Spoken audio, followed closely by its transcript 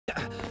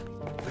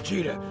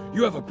Vegeta,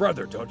 you have a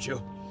brother, don't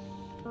you?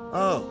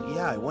 Oh,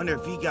 yeah, I wonder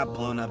if he got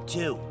blown up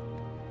too.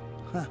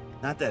 Huh,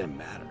 not that it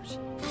matters.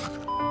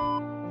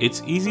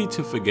 It's easy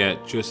to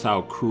forget just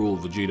how cruel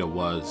Vegeta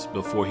was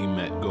before he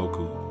met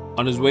Goku.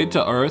 On his way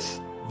to Earth,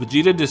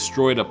 Vegeta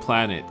destroyed a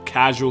planet,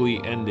 casually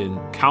ending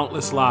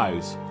countless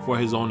lives for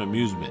his own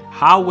amusement.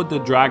 How would the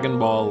Dragon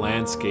Ball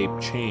landscape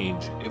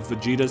change if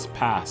Vegeta's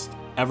past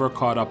ever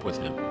caught up with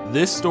him?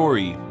 This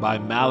story by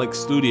Malik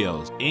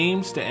Studios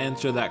aims to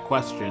answer that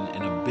question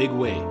in a big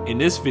way. In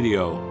this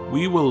video,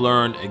 we will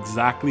learn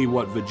exactly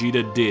what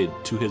Vegeta did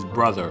to his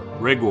brother,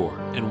 Rigor,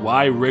 and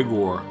why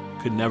Rigor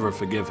could never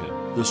forgive him.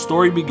 The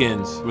story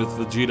begins with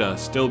Vegeta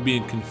still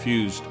being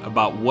confused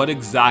about what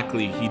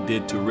exactly he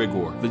did to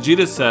Rigor.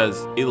 Vegeta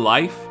says, "A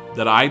life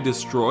that I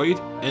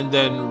destroyed?" And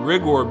then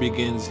Rigor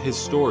begins his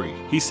story.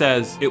 He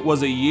says, "It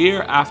was a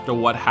year after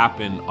what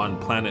happened on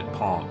planet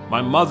Palm.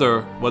 My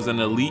mother was an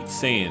elite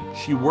Saiyan.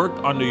 She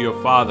worked under your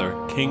father,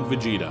 King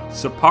Vegeta.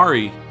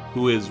 Sapari,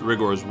 who is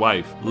Rigor's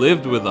wife,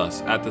 lived with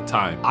us at the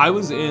time. I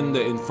was in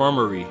the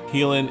infirmary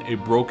healing a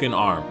broken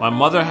arm. My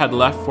mother had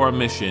left for a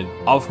mission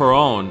of her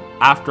own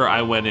after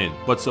I went in,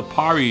 but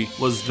Sapari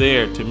was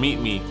there to meet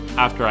me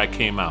after I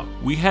came out.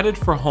 We headed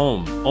for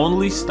home,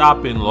 only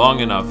stopping long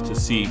enough to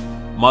see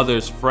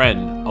mother's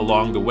friend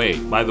along the way."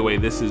 By the way,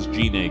 this is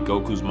Gine,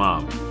 Goku's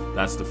mom.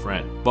 That's the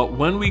friend. "But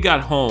when we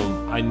got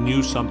home, I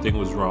knew something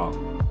was wrong.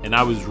 And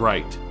I was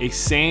right. A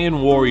Saiyan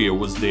warrior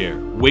was there,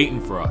 waiting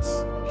for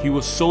us. He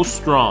was so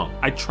strong.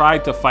 I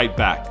tried to fight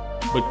back,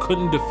 but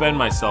couldn't defend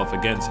myself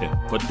against him.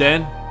 But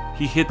then,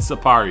 he hit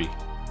Sapari,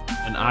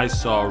 and I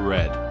saw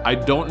red. I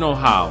don't know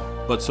how,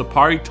 but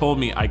Sapari told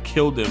me I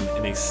killed him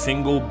in a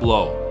single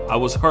blow. I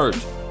was hurt,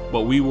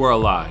 but we were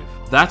alive.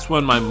 That's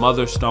when my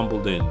mother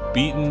stumbled in,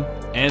 beaten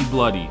and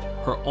bloodied.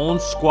 Her own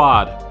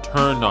squad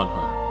turned on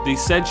her. They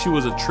said she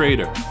was a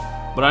traitor,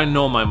 but I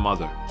know my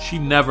mother. She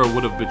never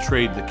would have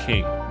betrayed the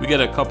king." We get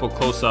a couple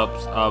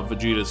close-ups of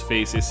Vegeta's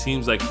face. It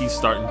seems like he's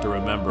starting to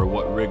remember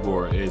what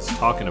Rigor is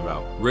talking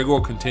about. Rigor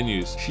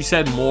continues, "She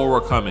said more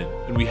were coming,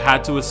 and we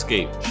had to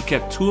escape. She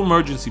kept 2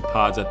 emergency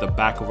pods at the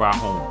back of our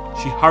home.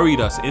 She hurried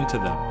us into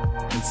them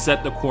and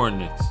set the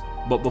coordinates.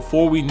 But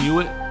before we knew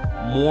it,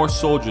 more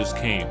soldiers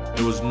came.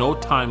 There was no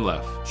time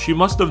left. She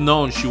must have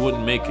known she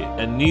wouldn't make it,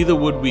 and neither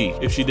would we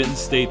if she didn't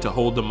stay to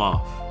hold them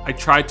off. I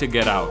tried to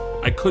get out.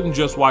 I couldn't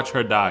just watch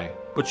her die.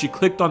 But she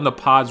clicked on the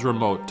pod's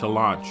remote to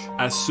launch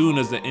as soon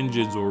as the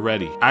engines were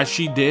ready. As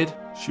she did,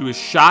 she was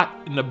shot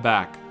in the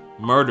back,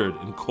 murdered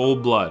in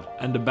cold blood.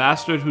 And the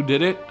bastard who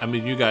did it, I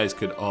mean, you guys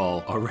could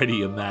all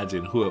already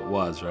imagine who it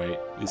was, right?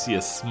 You see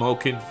a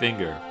smoking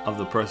finger of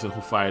the person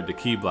who fired the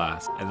key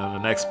blast. And on the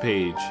next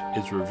page,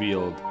 it's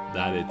revealed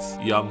that it's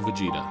young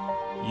Vegeta.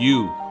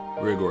 You,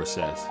 Rigor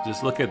says.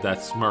 Just look at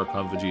that smirk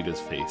on Vegeta's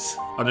face.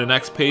 On the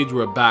next page,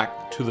 we're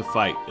back to the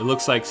fight. It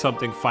looks like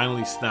something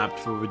finally snapped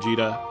for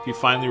Vegeta. He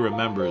finally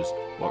remembers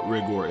what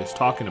Rigor is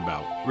talking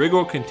about.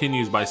 Rigor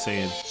continues by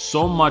saying,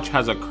 "So much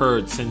has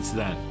occurred since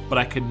then, but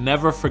I could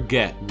never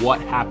forget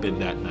what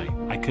happened that night.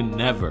 I could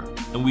never."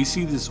 And we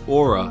see this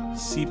aura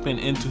seeping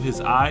into his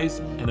eyes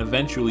and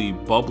eventually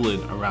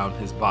bubbling around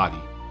his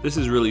body. This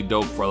is really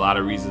dope for a lot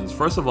of reasons.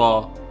 First of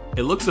all,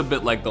 it looks a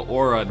bit like the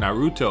aura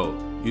Naruto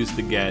used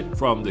to get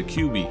from the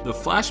QB. The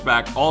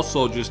flashback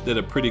also just did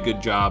a pretty good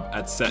job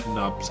at setting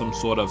up some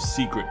sort of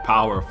secret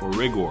power for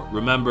Rigor.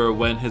 Remember,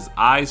 when his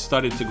eyes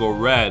started to go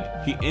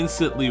red, he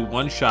instantly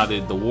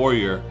one-shotted the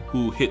warrior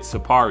who hit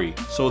Sapari.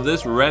 So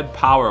this red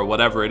power,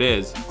 whatever it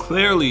is,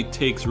 clearly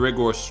takes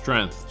Rigor's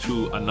strength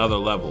to another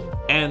level.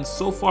 And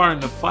so far in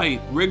the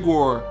fight,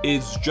 Rigor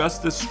is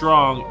just as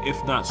strong,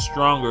 if not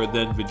stronger,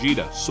 than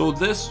Vegeta. So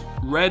this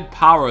red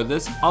power,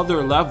 this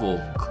other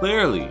level,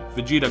 clearly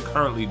Vegeta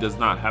currently does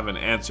not have an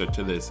answer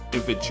to this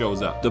if it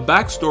shows up. The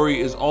backstory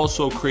is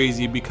also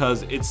crazy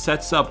because it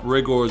sets up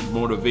Rigor's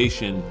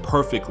motivation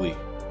perfectly.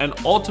 And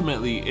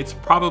ultimately, it's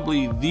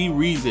probably the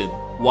reason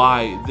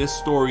why this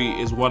story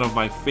is one of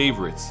my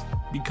favorites,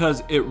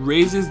 because it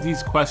raises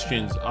these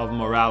questions of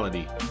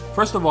morality.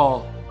 First of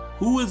all,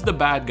 who is the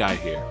bad guy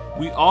here?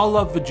 We all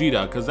love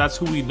Vegeta because that's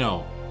who we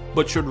know.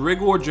 But should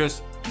Rigor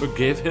just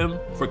forgive him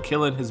for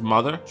killing his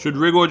mother? Should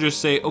Rigor just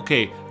say,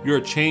 "Okay, you're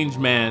a changed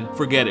man,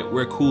 forget it,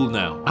 we're cool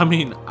now"? I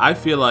mean, I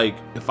feel like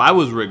if I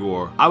was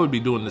Rigor, I would be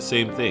doing the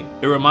same thing.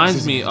 It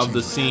reminds me of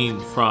the scene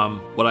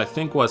from what I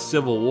think was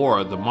Civil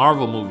War, the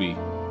Marvel movie,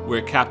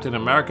 where Captain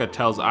America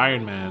tells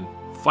Iron Man,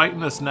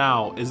 "Fighting us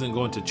now isn't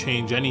going to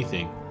change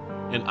anything."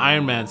 And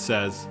Iron Man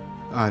says,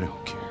 "I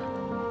don't care.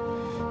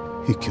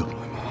 He killed my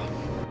mom."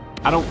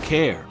 I don't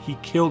care. He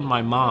killed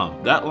my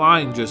mom. That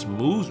line just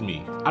moves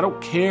me. I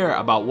don't care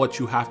about what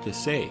you have to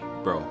say,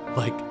 bro.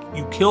 Like,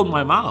 you killed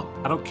my mom.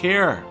 I don't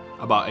care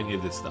about any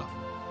of this stuff.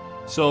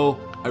 So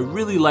I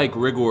really like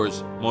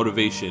Rigor's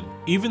motivation.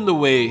 Even the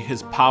way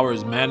his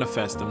powers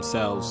manifest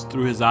themselves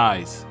through his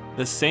eyes.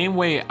 The same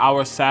way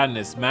our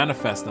sadness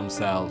manifests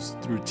themselves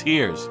through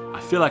tears.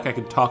 I feel like I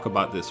could talk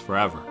about this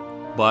forever.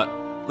 But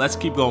Let's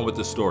keep going with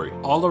the story.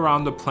 All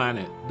around the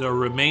planet, the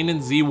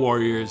remaining Z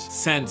warriors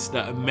sense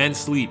the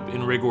immense leap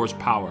in Rigor's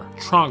power.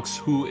 Trunks,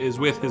 who is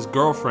with his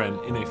girlfriend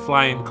in a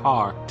flying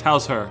car,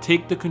 tells her,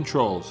 "Take the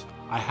controls.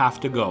 I have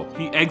to go."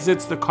 He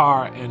exits the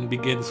car and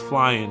begins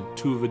flying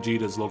to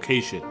Vegeta's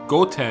location.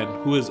 Goten,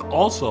 who is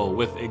also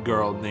with a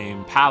girl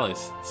named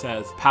Palace,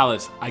 says,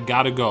 "Palace, I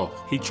gotta go."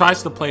 He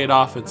tries to play it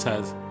off and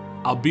says,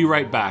 "I'll be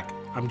right back.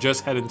 I'm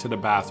just heading to the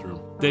bathroom."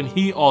 Then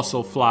he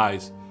also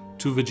flies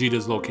to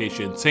Vegeta's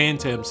location, saying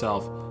to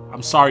himself,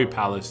 "I'm sorry,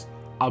 Palace.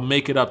 I'll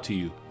make it up to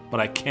you, but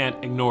I can't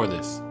ignore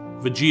this."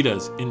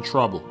 Vegeta's in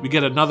trouble. We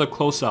get another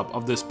close-up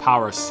of this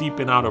power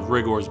seeping out of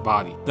Rigor's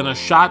body. Then a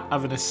shot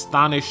of an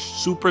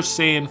astonished Super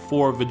Saiyan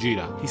 4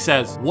 Vegeta. He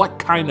says, "What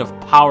kind of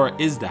power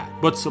is that?"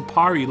 But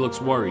Sapari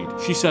looks worried.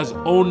 She says,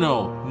 "Oh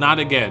no, not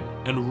again,"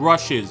 and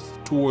rushes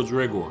towards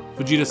Rigor.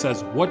 Vegeta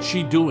says, "What's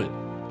she doing?"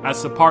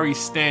 As Sapari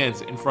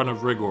stands in front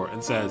of Rigor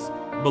and says,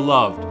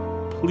 "Beloved,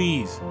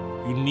 please,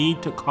 you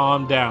need to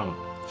calm down."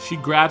 She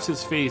grabs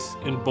his face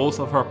in both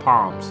of her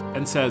palms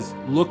and says,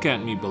 "Look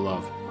at me,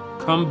 beloved.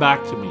 Come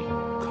back to me.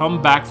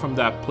 Come back from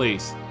that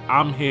place.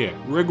 I'm here."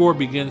 Rigor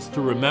begins to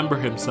remember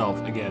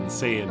himself again,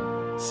 saying,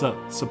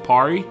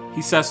 "Sapari?"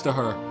 He says to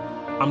her,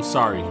 "I'm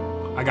sorry.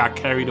 I got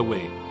carried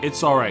away."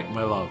 "It's alright,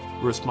 my love,"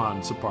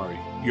 responds Sapari.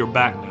 "You're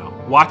back now."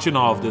 Watching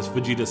all of this,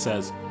 Vegeta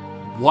says,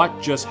 "What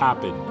just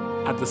happened?"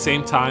 At the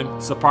same time,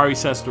 Sapari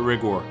says to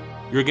Rigor,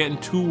 "You're getting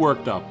too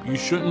worked up. You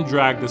shouldn't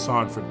drag this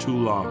on for too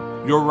long."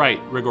 "You're right,"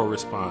 Rigor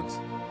responds.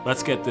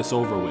 "Let's get this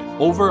over with."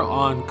 Over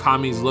on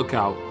Kami's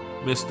lookout,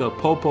 Mr.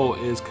 Popo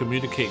is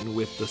communicating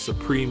with the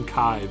Supreme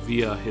Kai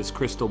via his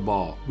crystal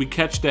ball. We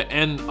catch the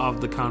end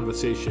of the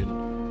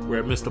conversation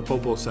where Mr.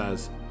 Popo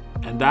says,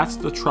 "And that's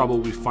the trouble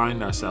we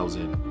find ourselves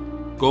in.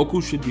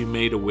 Goku should be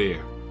made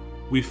aware.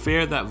 We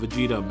fear that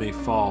Vegeta may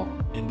fall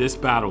in this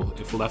battle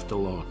if left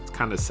alone." It's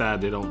kind of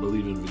sad they don't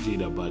believe in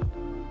Vegeta, but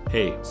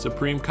hey.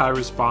 Supreme Kai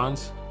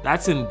responds,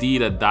 "That's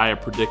indeed a dire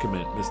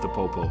predicament, Mr.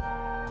 Popo.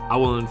 I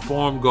will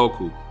inform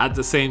Goku." At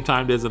the same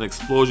time, there's an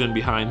explosion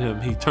behind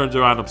him. He turns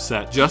around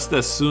upset just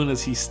as soon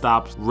as he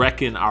stops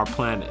wrecking our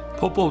planet.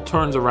 Popo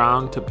turns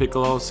around to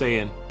Piccolo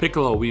saying,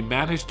 "Piccolo, we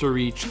managed to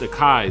reach the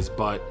Kais,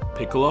 but..."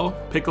 Piccolo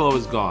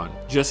is gone.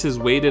 Just his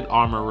weighted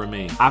armor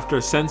remains. After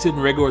sensing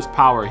Rigor's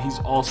power, he's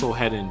also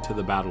heading to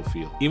the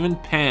battlefield. Even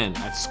Pan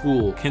at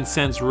school can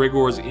sense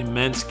Rigor's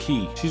immense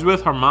ki. She's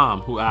with her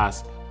mom, who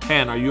asks,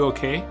 "Pan, are you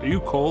okay? Are you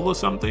cold or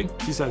something?"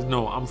 She says,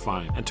 "No, I'm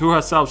fine." And to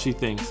herself, she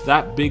thinks,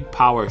 that big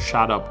power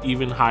shot up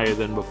even higher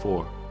than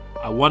before.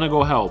 I want to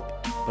go help,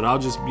 but I'll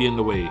just be in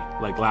the way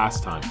like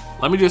last time.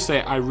 Let me just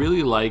say, I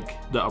really like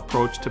the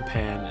approach to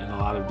Pan in a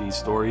lot of these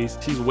stories.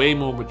 She's way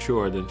more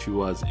mature than she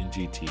was in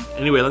GT.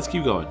 Anyway, let's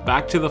keep going.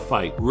 Back to the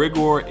fight.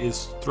 Rigor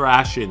is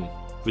thrashing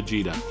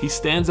Vegeta. He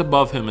stands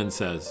above him and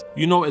says,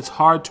 "You know, it's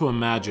hard to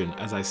imagine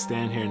as I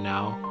stand here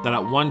now that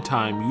at one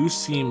time you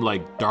seemed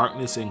like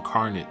darkness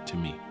incarnate to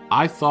me.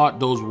 I thought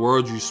those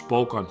words you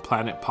spoke on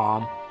Planet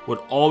Palm would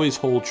always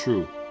hold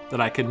true, that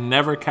I could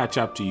never catch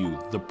up to you,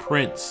 the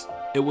Prince.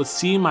 It would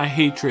seem my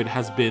hatred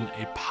has been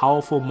a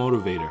powerful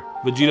motivator."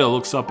 Vegeta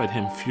looks up at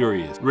him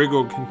furious.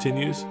 Rigor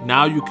continues,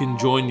 "Now you can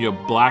join your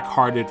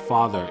black-hearted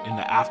father in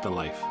the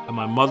afterlife, and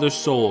my mother's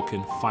soul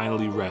can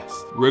finally rest."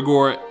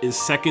 Rigor is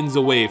seconds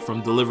away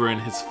from delivering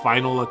his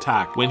final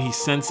attack when he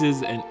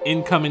senses an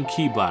incoming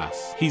ki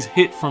blast. He's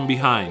hit from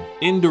behind,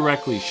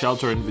 indirectly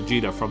sheltering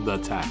Vegeta from the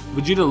attack.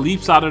 Vegeta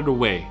leaps out of the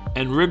way,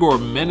 and Rigor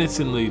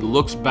menacingly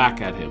looks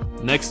back at him.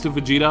 Next to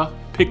Vegeta,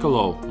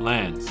 Piccolo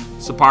lands.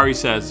 Sapari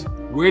says,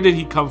 "Where did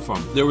he come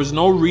from? There was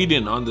no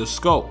reading on the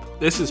scope."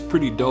 This is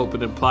pretty dope.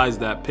 It implies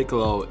that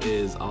Piccolo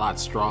is a lot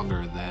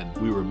stronger than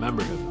we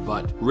remember him,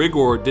 but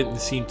Rigor didn't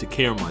seem to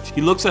care much.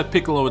 He looks at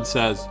Piccolo and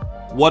says,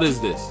 "What is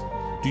this?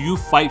 Do you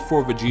fight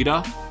for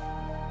Vegeta?"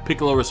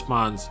 Piccolo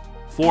responds,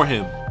 "For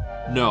him,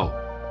 no.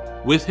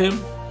 With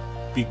him,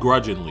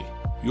 begrudgingly."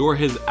 "You're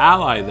his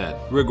ally then?"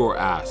 Rigor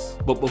asks.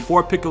 But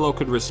before Piccolo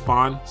could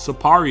respond,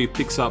 Sapari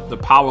picks up the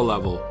power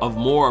level of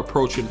more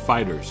approaching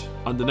fighters.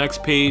 On the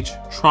next page,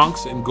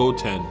 Trunks and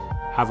Goten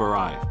have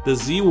arrived. The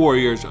Z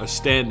Warriors are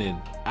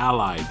standing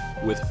allied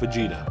with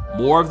Vegeta.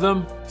 "More of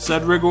them?"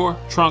 said Rigor.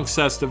 Trunks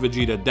says to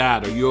Vegeta,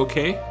 "Dad, are you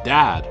okay?"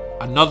 "Dad?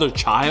 Another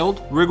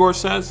child?" Rigor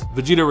says.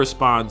 Vegeta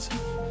responds,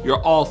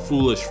 "You're all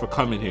foolish for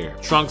coming here."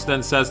 Trunks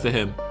then says to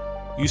him,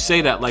 "You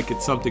say that like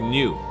it's something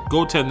new."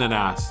 Goten then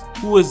asks,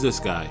 "Who is this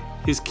guy?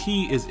 His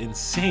ki is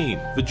insane."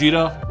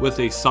 Vegeta, with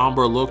a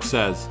somber look,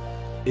 says,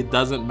 "It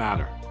doesn't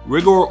matter."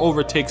 Rigor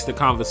overtakes the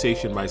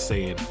conversation by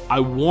saying, "I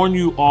warn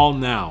you all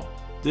now,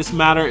 this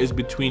matter is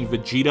between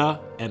Vegeta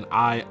and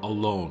I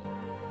alone.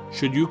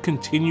 Should you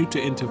continue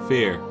to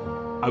interfere,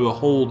 I will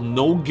hold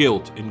no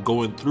guilt in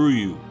going through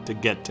you to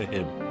get to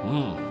him."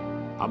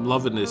 I'm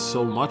loving this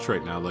so much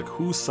right now. Like,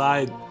 whose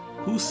side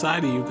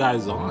are you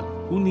guys on?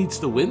 Who needs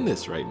to win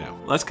this right now?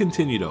 Let's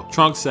continue though.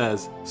 Trunks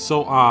says,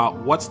 "So,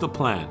 what's the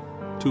plan?"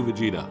 to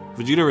Vegeta.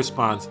 Vegeta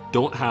responds,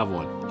 "Don't have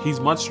one. He's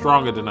much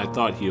stronger than I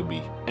thought he'll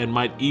be, and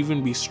might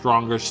even be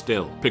stronger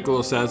still."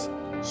 Piccolo says,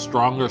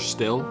 "Stronger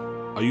still?"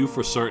 Are you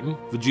for certain?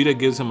 Vegeta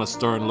gives him a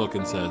stern look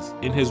and says,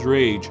 in his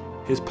rage,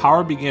 his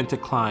power began to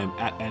climb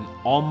at an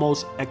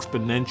almost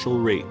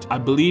exponential rate. I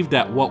believe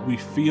that what we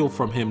feel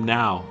from him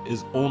now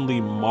is only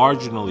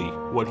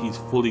marginally what he's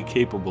fully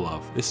capable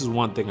of. This is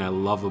one thing I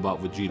love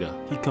about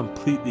Vegeta. He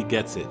completely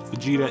gets it.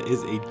 Vegeta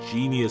is a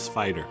genius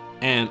fighter.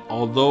 And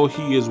although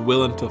he is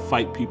willing to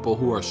fight people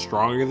who are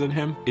stronger than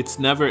him, it's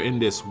never in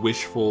this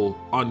wishful,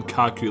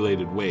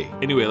 uncalculated way.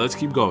 Anyway, let's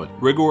keep going.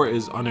 Rigor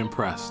is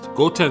unimpressed.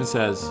 Goten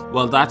says,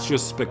 well, that's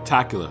just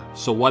spectacular.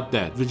 So what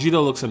then?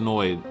 Vegeta looks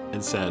annoyed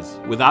and says,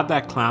 without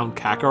that clown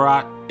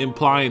Kakarot,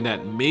 implying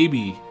that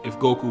maybe if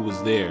Goku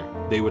was there,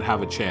 they would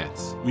have a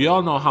chance. We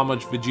all know how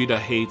much Vegeta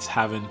hates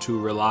having to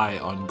rely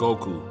on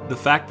Goku. The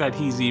fact that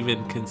he's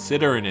even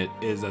considering it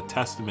is a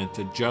testament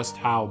to just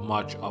how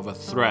much of a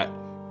threat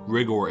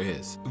Rigor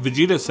is.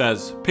 Vegeta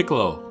says,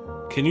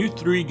 Piccolo, can you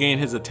three gain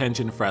his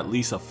attention for at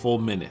least a full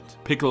minute?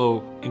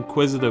 Piccolo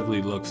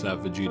inquisitively looks at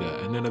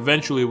Vegeta and then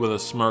eventually with a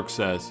smirk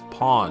says,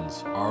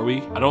 pawns, are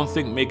we? I don't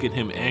think making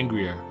him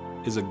angrier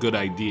is a good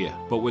idea,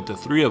 but with the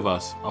three of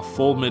us, a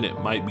full minute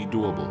might be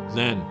doable.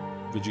 Then,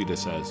 Vegeta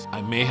says,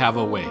 I may have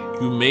a way.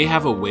 You may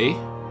have a way?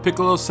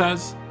 Piccolo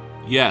says,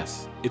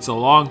 yes. It's a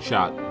long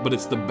shot, but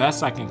it's the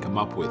best I can come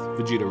up with,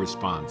 Vegeta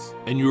responds.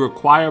 And you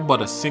require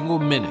but a single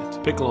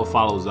minute. Piccolo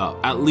follows up.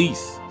 At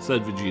least,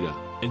 said Vegeta,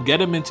 and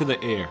get him into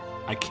the air.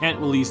 I can't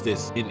release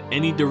this in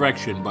any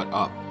direction but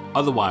up.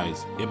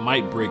 Otherwise, it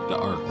might break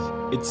the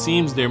earth. It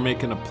seems they're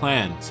making a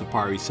plan,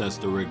 Sapari says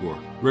to Rigor.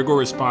 Rigor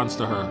responds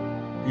to her,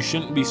 you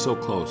shouldn't be so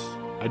close.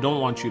 I don't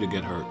want you to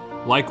get hurt.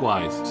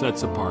 Likewise, said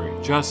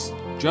Sapari,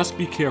 just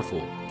be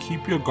careful.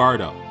 Keep your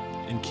guard up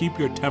and keep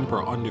your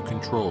temper under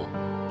control.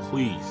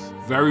 Please.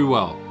 Very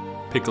well,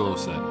 Piccolo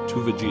said to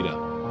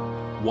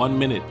Vegeta. 1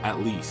 minute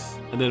at least.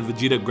 And then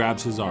Vegeta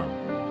grabs his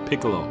arm.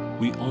 Piccolo,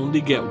 we only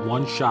get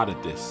one shot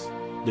at this.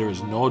 There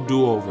is no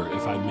do-over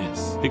if I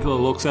miss. Piccolo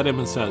looks at him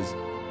and says,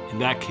 in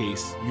that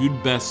case,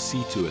 you'd best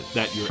see to it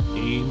that your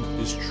aim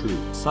is true.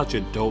 Such a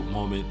dope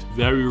moment.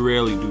 Very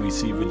rarely do we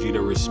see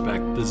Vegeta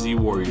respect the Z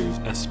Warriors,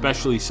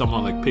 especially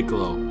someone like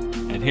Piccolo.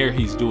 And here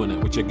he's doing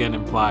it, which again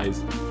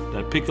implies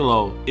that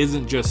Piccolo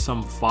isn't just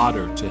some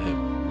fodder to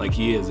him, like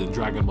he is in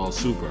Dragon Ball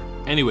Super.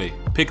 Anyway,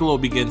 Piccolo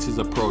begins his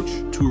approach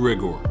to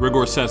Rigor.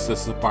 Rigor says to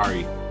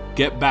Sapari,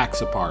 get back,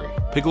 Sapari.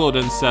 Piccolo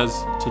then says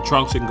to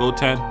Trunks and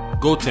Goten,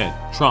 Goten,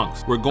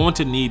 Trunks, we're going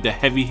to need the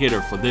heavy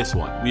hitter for this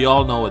one. We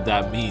all know what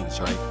that means,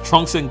 right?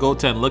 Trunks and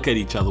Goten look at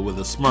each other with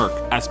a smirk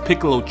as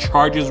Piccolo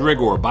charges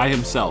Rigor by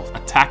himself.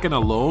 Attacking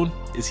alone?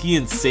 Is he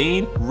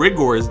insane?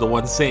 Rigor is the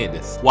one saying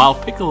this, while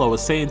Piccolo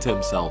is saying to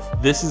himself,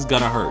 this is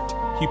gonna hurt.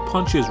 He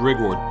punches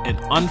Rigor and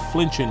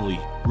unflinchingly,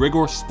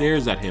 Rigor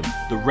stares at him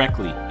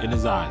directly in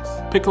his eyes.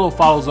 Piccolo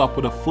follows up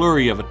with a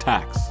flurry of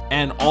attacks,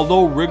 and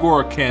although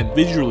Rigor can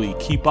visually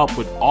keep up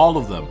with all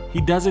of them,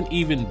 he doesn't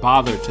even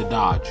bother to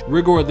dodge.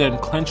 Rigor then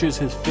clenches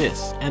his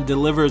fist and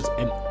delivers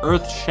an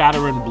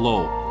earth-shattering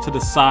blow to the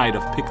side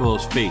of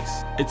Piccolo's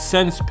face. It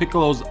sends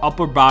Piccolo's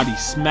upper body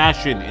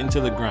smashing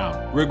into the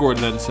ground. Rigor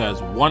then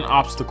says, one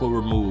obstacle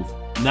removed.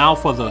 Now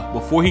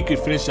before he could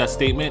finish that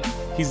statement,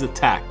 he's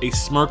attacked. A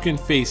smirking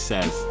face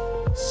says,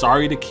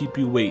 sorry to keep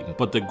you waiting,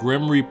 but the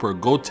Grim Reaper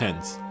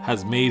Gotenks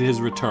has made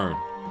his return.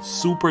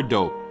 Super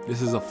dope.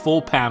 This is a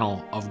full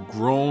panel of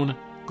grown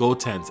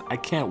Gotenks. I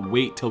can't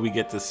wait till we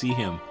get to see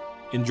him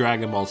in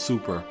Dragon Ball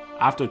Super.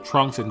 After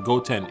Trunks and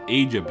Goten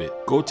age a bit,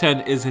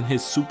 Goten is in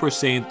his Super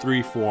Saiyan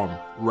 3 form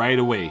right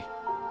away.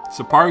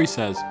 Sapari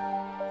says,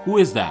 who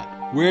is that?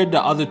 Where'd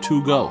the other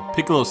two go?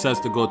 Piccolo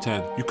says to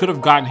Goten, you could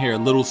have gotten here a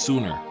little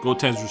sooner.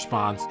 Goten's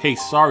responds, hey,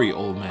 sorry,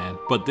 old man,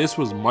 but this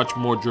was much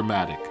more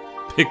dramatic.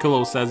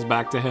 Piccolo says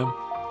back to him,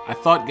 I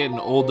thought getting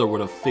older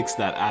would have fixed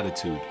that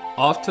attitude.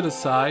 Off to the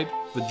side,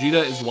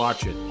 Vegeta is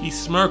watching. He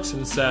smirks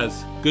and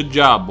says, good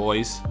job,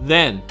 boys.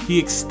 Then he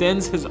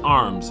extends his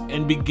arms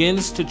and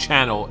begins to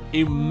channel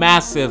a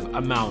massive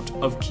amount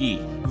of ki.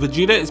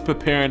 Vegeta is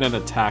preparing an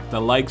attack the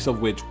likes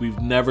of which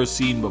we've never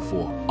seen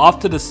before. Off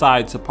to the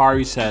side,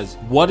 Sapari says,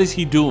 what is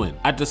he doing?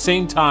 At the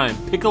same time,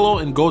 Piccolo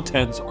and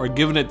Gotenks are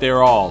giving it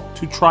their all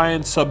to try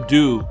and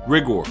subdue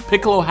Rigor.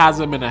 Piccolo has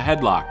him in a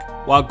headlock,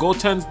 while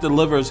Gotenks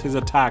delivers his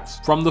attacks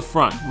from the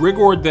front.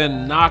 Rigor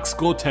then knocks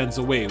Gotenks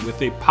away with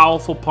a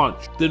powerful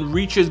punch, then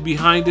reaches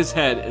behind his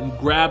head and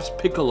grabs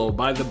Piccolo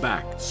by the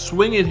back,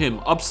 swinging him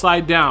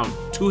upside down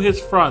to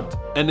his front,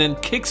 and then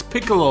kicks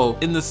Piccolo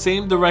in the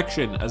same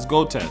direction as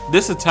Goten.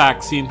 This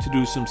attack seemed to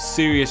do some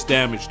serious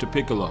damage to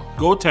Piccolo.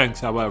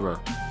 Gotenks, however,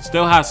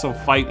 still has some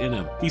fight in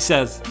him. He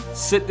says,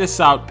 sit this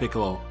out,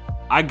 Piccolo.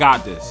 I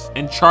got this,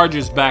 and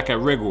charges back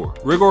at Rigor.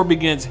 Rigor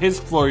begins his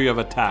flurry of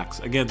attacks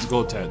against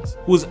Gotenks,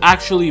 who is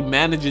actually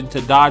managing to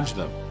dodge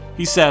them.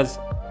 He says,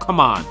 come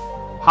on,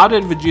 how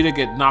did Vegeta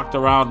get knocked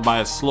around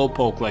by a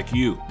slowpoke like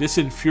you? This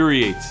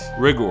infuriates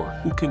Rigor,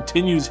 who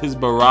continues his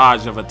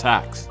barrage of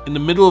attacks. In the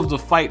middle of the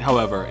fight,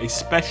 however, a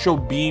special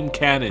beam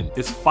cannon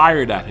is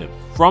fired at him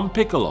from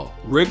Piccolo.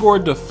 Rigor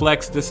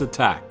deflects this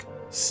attack,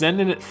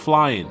 sending it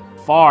flying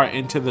far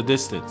into the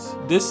distance.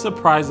 This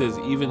surprises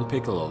even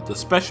Piccolo. The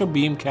special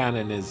beam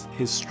cannon is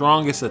his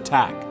strongest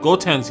attack.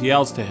 Gotenks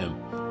yells to him,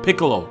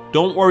 "Piccolo,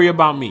 don't worry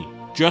about me.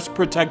 Just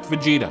protect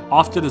Vegeta."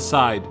 Off to the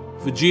side,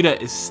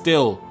 Vegeta is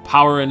still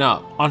powering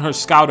up. On her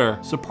scouter,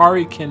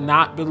 Sapari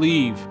cannot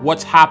believe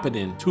what's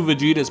happening to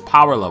Vegeta's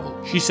power level.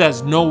 She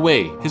says no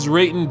way, his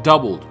rating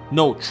doubled,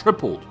 no,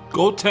 tripled.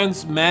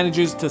 Gotenks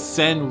manages to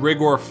send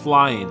Rigor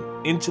flying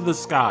into the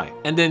sky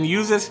and then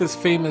uses his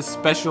famous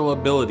special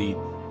ability,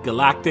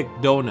 Galactic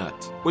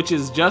Donut, which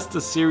is just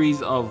a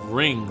series of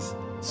rings,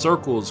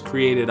 circles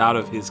created out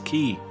of his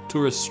ki to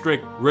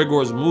restrict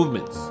Rigor's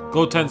movements.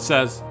 Gotenks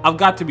says, "I've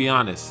got to be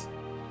honest,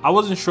 I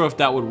wasn't sure if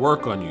that would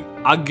work on you.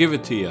 I'll give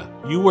it to you.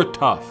 You were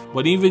tough,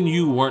 but even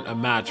you weren't a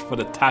match for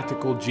the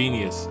tactical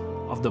genius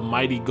of the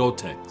mighty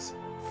Gotenks."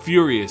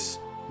 Furious,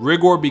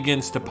 Rigor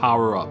begins to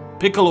power up.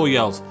 Piccolo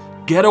yells,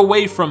 "Get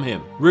away from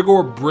him!"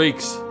 Rigor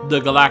breaks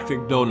the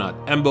Galactic Donut,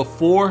 and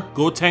before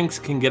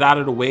Gotenks can get out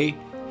of the way,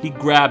 he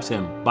grabs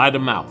him by the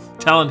mouth,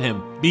 telling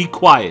him, "Be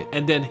quiet,"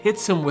 and then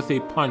hits him with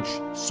a punch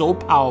so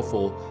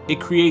powerful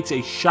it creates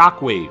a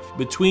shockwave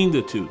between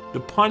the two. The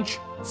punch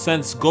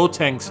sends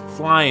Gotenks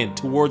flying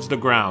towards the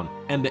ground,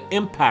 and the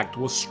impact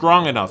was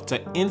strong enough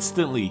to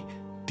instantly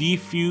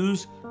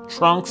defuse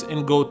Trunks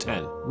and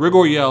Goten.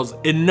 Rigor yells,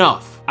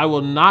 "Enough! I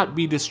will not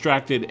be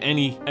distracted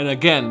any..." And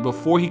again,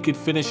 before he could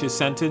finish his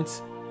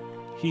sentence,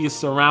 he is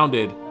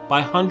surrounded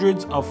by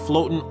hundreds of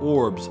floating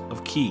orbs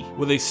of ki.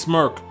 With a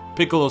smirk,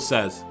 Piccolo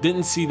says,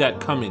 "Didn't see that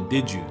coming,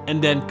 did you?"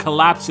 And then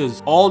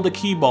collapses all the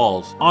ki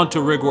balls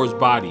onto Rigor's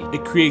body.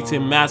 It creates a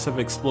massive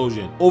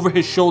explosion. Over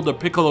his shoulder,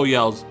 Piccolo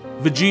yells,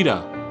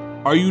 "Vegeta,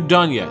 are you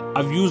done yet?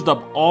 I've used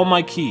up all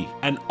my ki,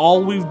 and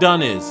all we've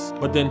done is..."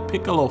 But then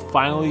Piccolo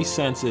finally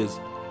senses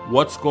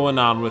what's going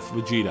on with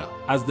Vegeta.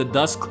 As the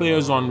dust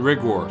clears on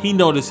Rigor, he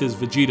notices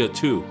Vegeta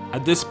too.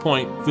 At this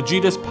point,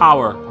 Vegeta's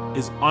power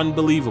is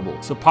unbelievable.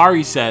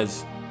 Sapari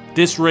says,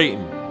 "This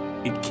rating,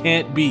 it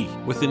can't be."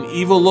 With an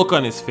evil look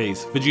on his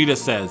face, Vegeta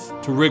says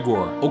to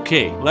Rigor,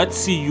 "Okay, let's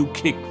see you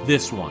kick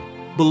this one."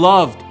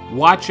 "Beloved,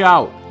 watch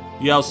out,"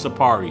 yells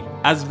Sapari,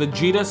 as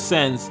Vegeta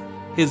sends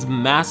his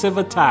massive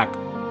attack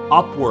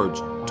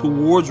upwards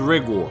towards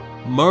Rigor.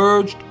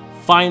 Merged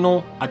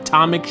Final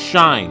Atomic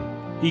Shine,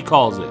 he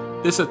calls it.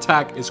 This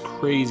attack is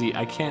crazy.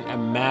 I can't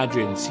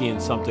imagine seeing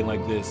something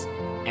like this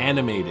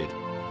animated.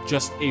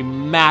 Just a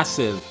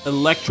massive,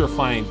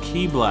 electrifying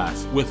ki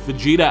blast with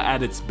Vegeta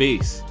at its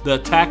base. The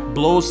attack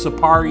blows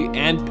Sapari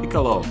and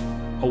Piccolo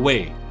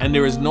away, and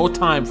there is no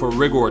time for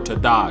Rigor to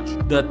dodge.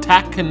 The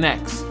attack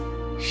connects,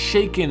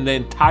 shaking the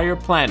entire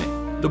planet.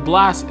 The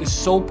blast is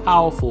so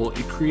powerful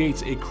it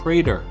creates a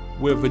crater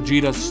where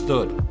Vegeta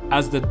stood.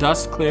 As the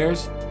dust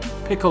clears,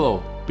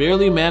 Piccolo,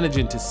 barely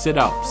managing to sit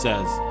up,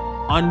 says,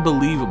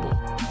 "Unbelievable."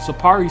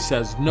 Sapari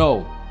says,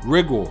 "No,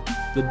 Rigor."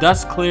 The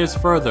dust clears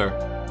further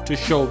to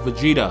show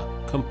Vegeta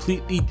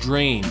completely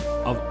drained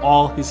of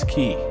all his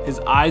ki. His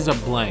eyes are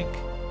blank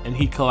and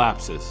he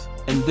collapses.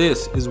 And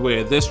this is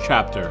where this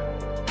chapter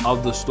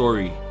of the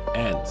story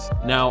ends.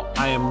 Now,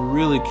 I am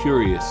really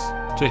curious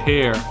to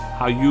hear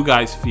how you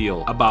guys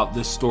feel about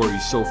this story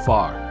so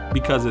far,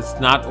 because it's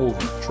not over,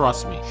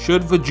 trust me.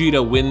 Should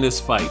Vegeta win this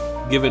fight,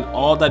 given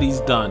all that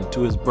he's done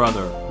to his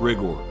brother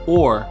Rigor?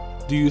 Or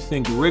do you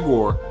think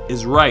Rigor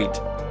is right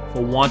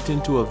for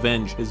wanting to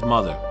avenge his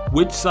mother?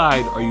 Which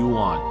side are you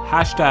on?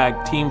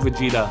 Hashtag Team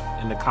Vegeta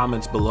in the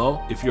comments below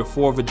if you're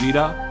for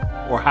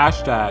Vegeta, or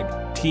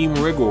hashtag Team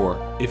Rigor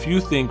if you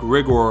think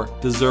Rigor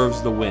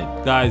deserves the win.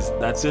 Guys,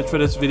 that's it for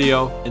this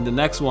video. In the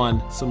next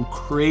one, some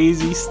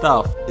crazy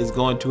stuff is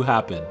going to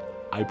happen.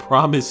 I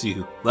promise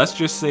you. Let's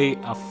just say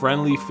a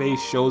friendly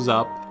face shows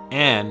up,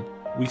 and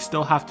we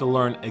still have to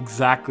learn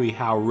exactly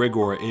how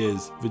Rigor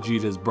is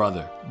Vegeta's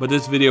brother. But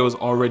this video is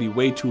already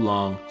way too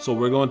long, so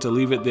we're going to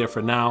leave it there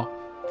for now.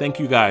 Thank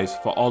you guys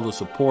for all the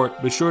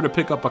support. Be sure to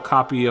pick up a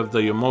copy of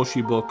the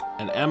Yomoshi book,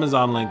 and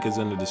Amazon link is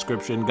in the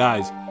description.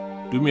 Guys,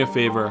 do me a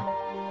favor,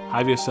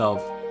 have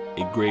yourself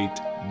a great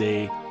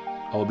day.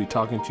 I will be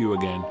talking to you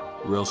again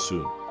real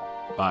soon.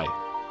 Bye.